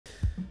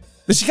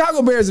The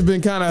Chicago Bears have been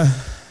kind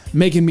of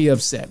making me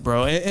upset,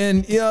 bro.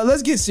 And you know,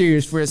 let's get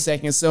serious for a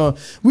second. So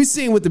we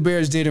seen what the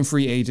Bears did in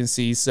free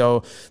agency.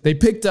 So they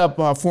picked up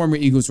former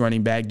Eagles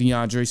running back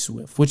DeAndre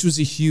Swift, which was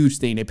a huge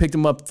thing. They picked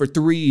him up for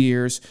 3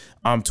 years,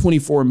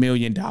 $24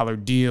 million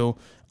deal.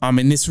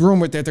 And it's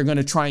rumored that they're going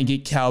to try and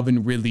get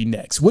Calvin Ridley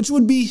next, which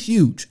would be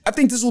huge. I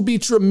think this will be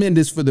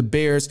tremendous for the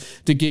Bears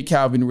to get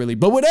Calvin Ridley.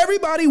 But what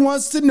everybody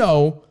wants to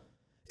know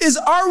is,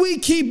 are we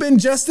keeping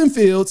Justin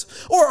Fields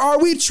or are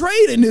we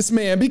trading this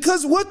man?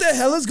 Because what the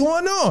hell is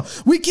going on?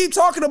 We keep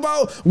talking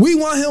about we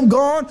want him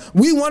gone.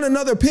 We want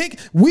another pick.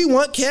 We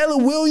want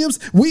Caleb Williams.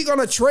 We're going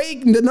to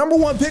trade the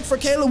 #1 pick for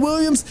Caleb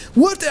Williams.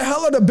 What the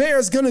hell are the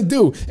Bears going to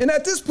do? And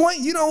at this point,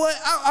 you know what?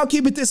 I'll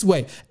keep it this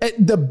way.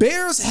 The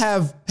Bears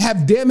have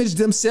damaged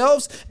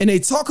themselves, and they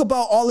talk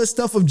about all this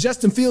stuff of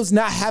Justin Fields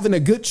not having a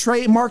good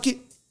trade market.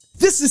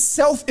 This is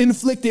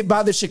self-inflicted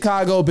by the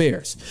Chicago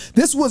Bears.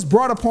 This was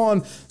brought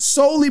upon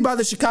solely by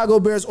the Chicago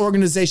Bears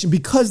organization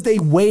because they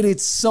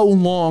waited so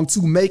long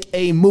to make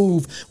a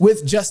move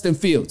with Justin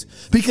Fields.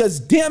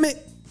 Because damn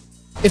it,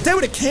 if they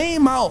would have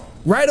came out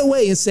right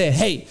away and said,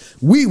 hey,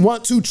 we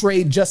want to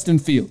trade Justin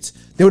Fields,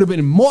 there would have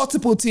been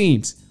multiple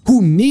teams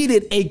who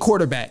needed a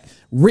quarterback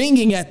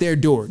ringing at their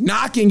door,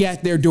 knocking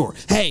at their door.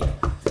 Hey,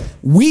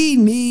 we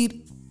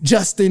need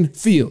Justin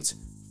Fields.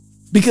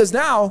 Because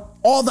now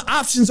all the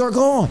options are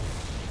gone.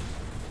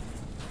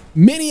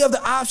 Many of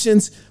the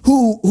options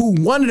who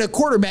wanted a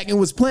quarterback and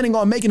was planning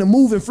on making a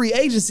move in free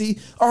agency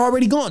are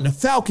already gone. The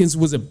Falcons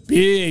was a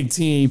big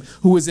team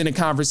who was in a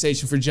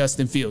conversation for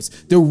Justin Fields.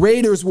 The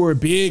Raiders were a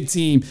big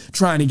team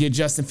trying to get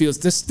Justin Fields.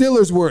 The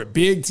Steelers were a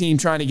big team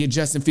trying to get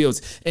Justin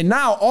Fields. And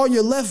now all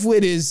you're left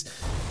with is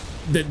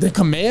the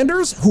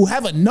Commanders, who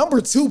have a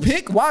 #2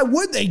 pick. Why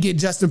would they get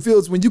Justin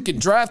Fields when you can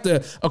draft a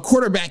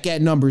quarterback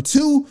at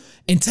 #2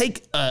 and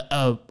take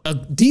a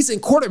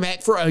decent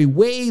quarterback for a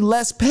way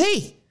less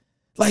pay?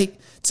 Like,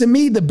 to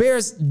me, the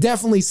Bears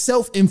definitely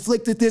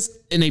self-inflicted this,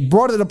 and they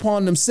brought it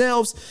upon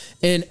themselves.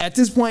 And at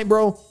this point,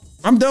 bro,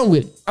 I'm done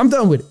with it. I'm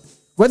done with it.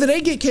 Whether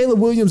they get Caleb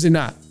Williams or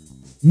not,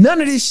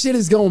 none of this shit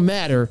is going to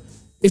matter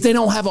if they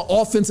don't have an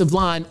offensive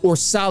line or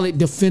solid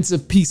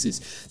defensive pieces.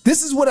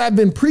 This is what I've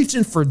been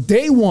preaching for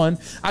day one.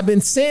 I've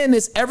been saying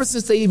this ever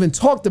since they even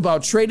talked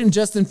about trading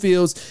Justin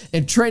Fields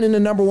and trading the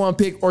 #1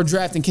 pick or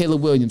drafting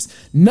Caleb Williams.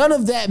 None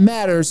of that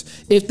matters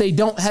if they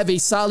don't have a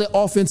solid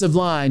offensive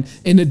line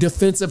and a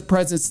defensive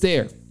presence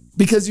there.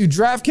 Because you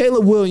draft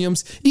Caleb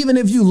Williams, even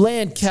if you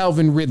land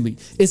Calvin Ridley,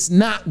 it's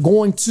not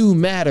going to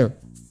matter.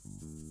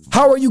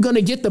 How are you going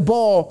to get the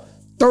ball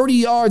 30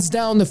 yards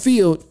down the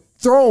field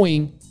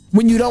throwing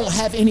when you don't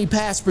have any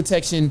pass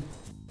protection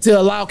to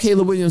allow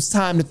Caleb Williams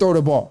time to throw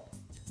the ball?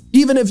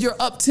 Even if you're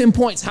up 10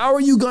 points, how are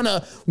you going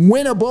to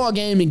win a ball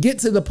game and get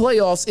to the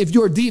playoffs if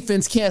your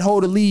defense can't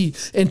hold a lead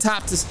and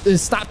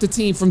stop the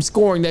team from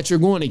scoring that you're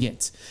going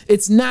against?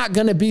 It's not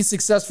going to be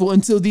successful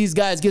until these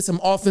guys get some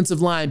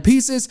offensive line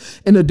pieces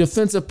and a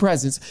defensive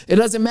presence. It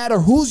doesn't matter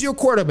who's your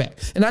quarterback.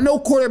 And I know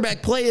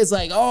quarterback play is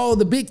like, oh,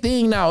 the big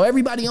thing now.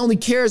 Everybody only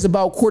cares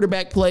about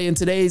quarterback play in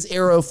today's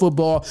era of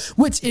football,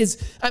 which is,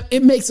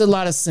 it makes a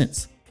lot of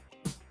sense.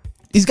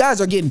 These guys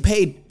are getting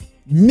paid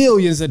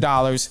millions of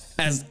dollars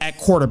at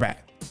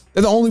quarterback.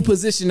 They're the only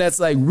position that's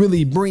like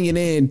really bringing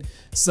in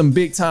some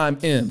big time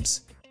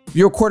M's. If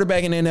you're a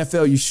quarterback in the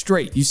NFL, you're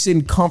straight. You're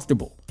sitting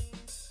comfortable.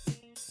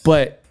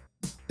 But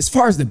as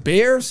far as the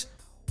Bears,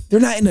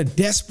 they're not in a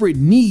desperate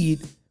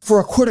need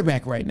for a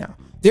quarterback right now.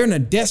 They're in a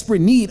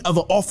desperate need of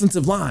an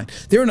offensive line.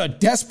 They're in a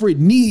desperate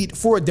need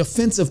for a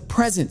defensive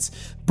presence.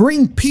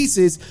 Bring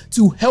pieces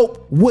to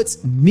help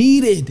what's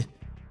needed,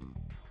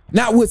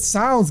 not what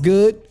sounds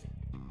good.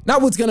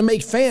 Not what's going to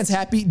make fans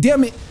happy.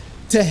 Damn it,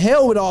 to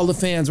hell with all the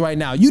fans right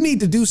now. You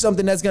need to do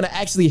something that's going to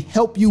actually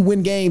help you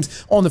win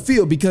games on the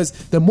field, because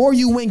the more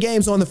you win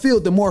games on the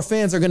field, the more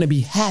fans are going to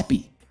be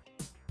happy.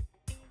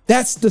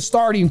 That's the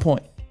starting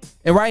point.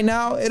 And right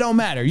now, it don't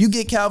matter. You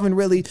get Calvin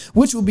Ridley,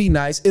 which will be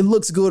nice. It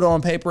looks good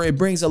on paper. It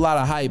brings a lot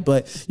of hype,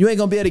 but you ain't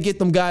going to be able to get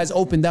them guys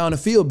open down the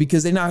field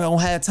because they're not going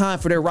to have time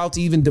for their route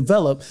to even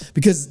develop,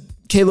 because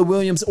Caleb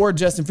Williams or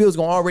Justin Fields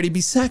going to already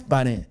be sacked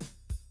by then.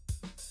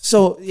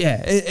 So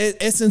yeah,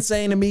 it's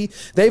insane to me.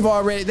 They've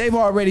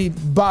already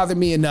bothered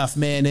me enough,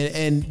 man.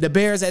 And the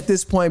Bears at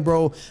this point,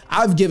 bro,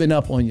 I've given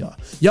up on y'all.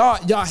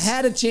 Y'all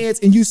had a chance,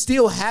 and you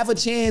still have a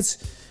chance,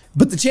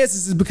 but the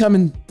chances is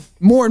becoming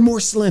more and more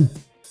slim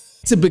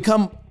to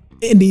become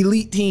an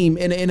elite team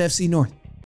in the NFC North.